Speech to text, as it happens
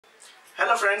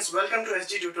Hello friends, welcome to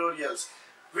SG Tutorials.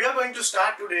 We are going to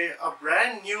start today a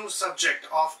brand new subject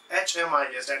of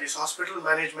HMIS, that is Hospital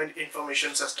Management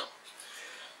Information System.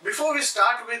 Before we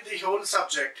start with the whole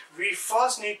subject, we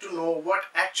first need to know what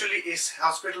actually is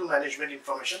Hospital Management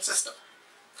Information System.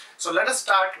 So let us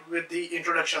start with the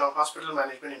introduction of Hospital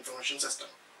Management Information System.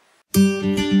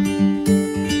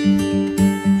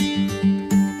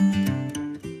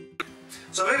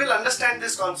 So we will understand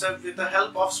this concept with the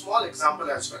help of small example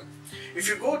as well. If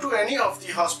you go to any of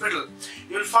the hospital,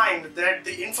 you will find that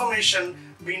the information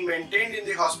being maintained in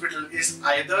the hospital is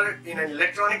either in an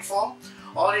electronic form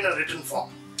or in a written form.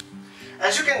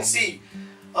 As you can see,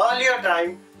 earlier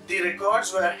time the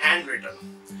records were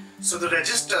handwritten. So the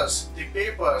registers, the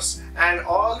papers and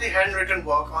all the handwritten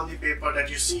work on the paper that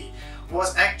you see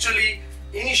was actually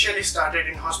initially started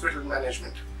in hospital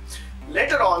management.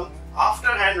 Later on, after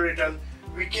handwritten,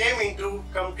 we came into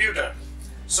computer.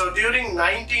 So during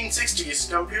 1960s,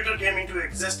 computer came into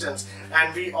existence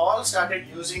and we all started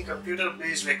using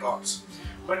computer-based records.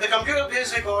 But the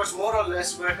computer-based records more or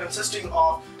less were consisting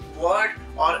of Word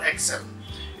or Excel.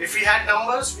 If we had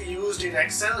numbers, we used in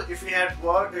Excel. If we had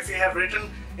Word, if we have written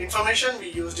information,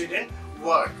 we used it in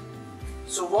Word.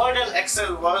 So Word and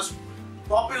Excel was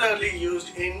popularly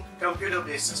used in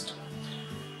computer-based system.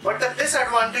 But the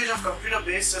disadvantage of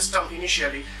computer-based system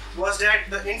initially was that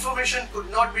the information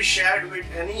could not be shared with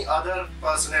any other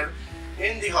personnel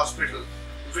in the hospital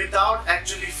without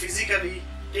actually physically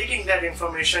taking that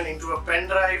information into a pen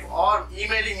drive or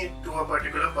emailing it to a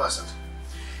particular person.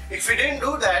 If we didn't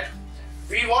do that,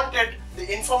 we wanted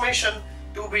the information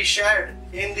to be shared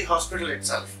in the hospital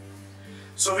itself.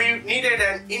 So we needed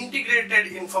an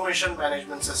integrated information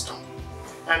management system.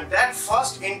 And that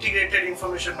first integrated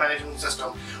information management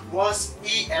system was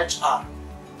EHR.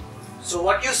 So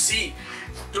what you see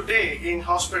today in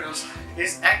hospitals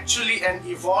is actually an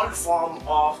evolved form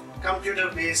of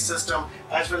computer-based system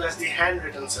as well as the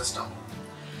handwritten system.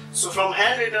 So from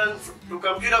handwritten to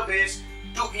computer-based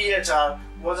to EHR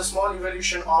was a small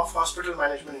evolution of hospital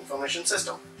management information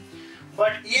system.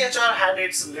 But EHR had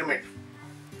its limit.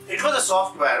 It was a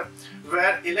software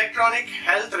where electronic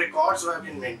health records were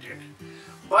being maintained.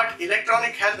 But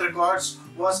electronic health records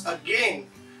was again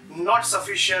not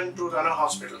sufficient to run a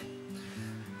hospital.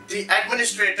 The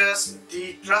administrators,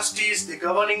 the trustees, the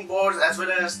governing boards as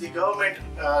well as the government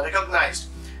recognized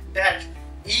that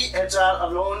EHR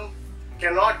alone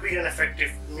cannot be an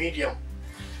effective medium.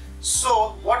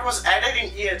 So what was added in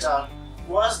EHR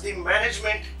was the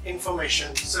Management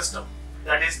Information System,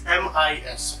 that is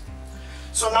MIS.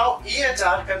 So now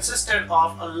EHR consisted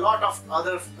of a lot of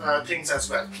other things as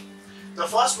well. The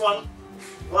first one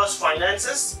was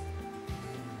finances.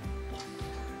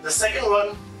 The second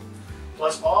one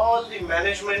was all the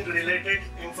management related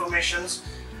informations,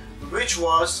 which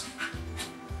was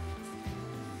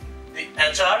the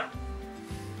HR,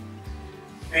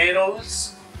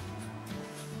 payrolls.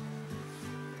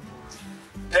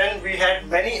 Then we had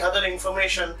many other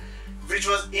information which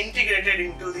was integrated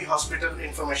into the hospital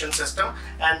information system,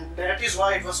 and that is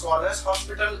why it was called as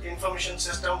Hospital Information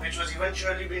System, which was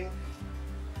eventually been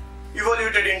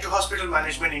evaluated into Hospital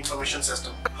Management Information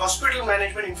System. Hospital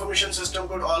Management Information System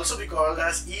could also be called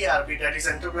as ERP, that is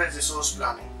Enterprise Resource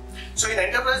Planning. So in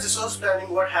Enterprise Resource Planning,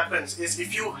 what happens is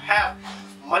if you have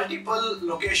multiple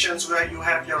locations where you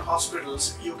have your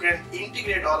hospitals, you can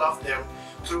integrate all of them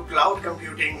through cloud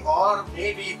computing or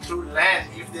maybe through LAN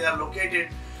if they are located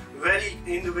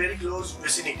in the very close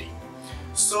vicinity.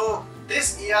 So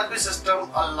this ERP system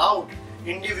allowed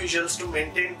individuals to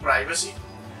maintain privacy,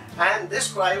 and this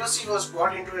privacy was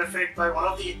brought into effect by one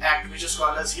of the act which is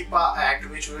called as HIPAA Act,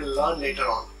 which we will learn later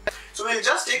on. So we'll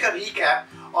just take a recap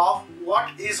of what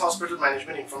is Hospital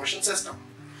Management Information System.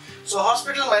 So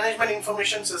Hospital Management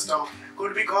Information System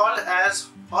could be called as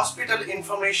hospital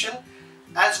information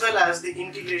as well as the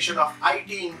integration of IT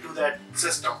into that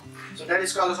system. So that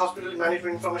is called as Hospital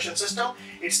Management Information System.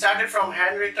 It started from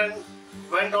handwritten,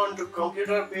 went on to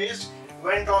computer-based,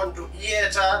 went on to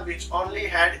EHR, which only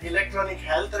had electronic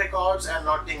health records and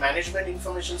not the management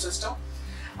information system.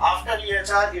 After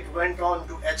EHR, it went on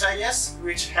to HIS,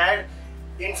 which had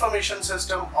information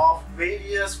system of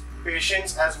various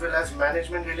patients as well as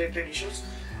management related issues.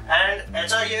 And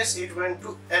HIS, it went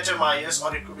to HMIS,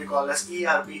 or it could be called as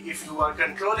ERP if you are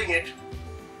controlling it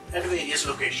at various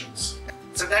locations.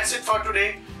 So that's it for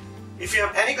today. If you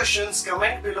have any questions,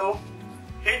 comment below.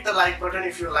 Hit the like button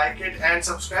if you like it and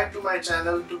subscribe to my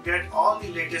channel to get all the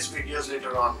latest videos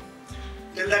later on.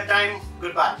 Till that time,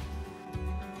 goodbye.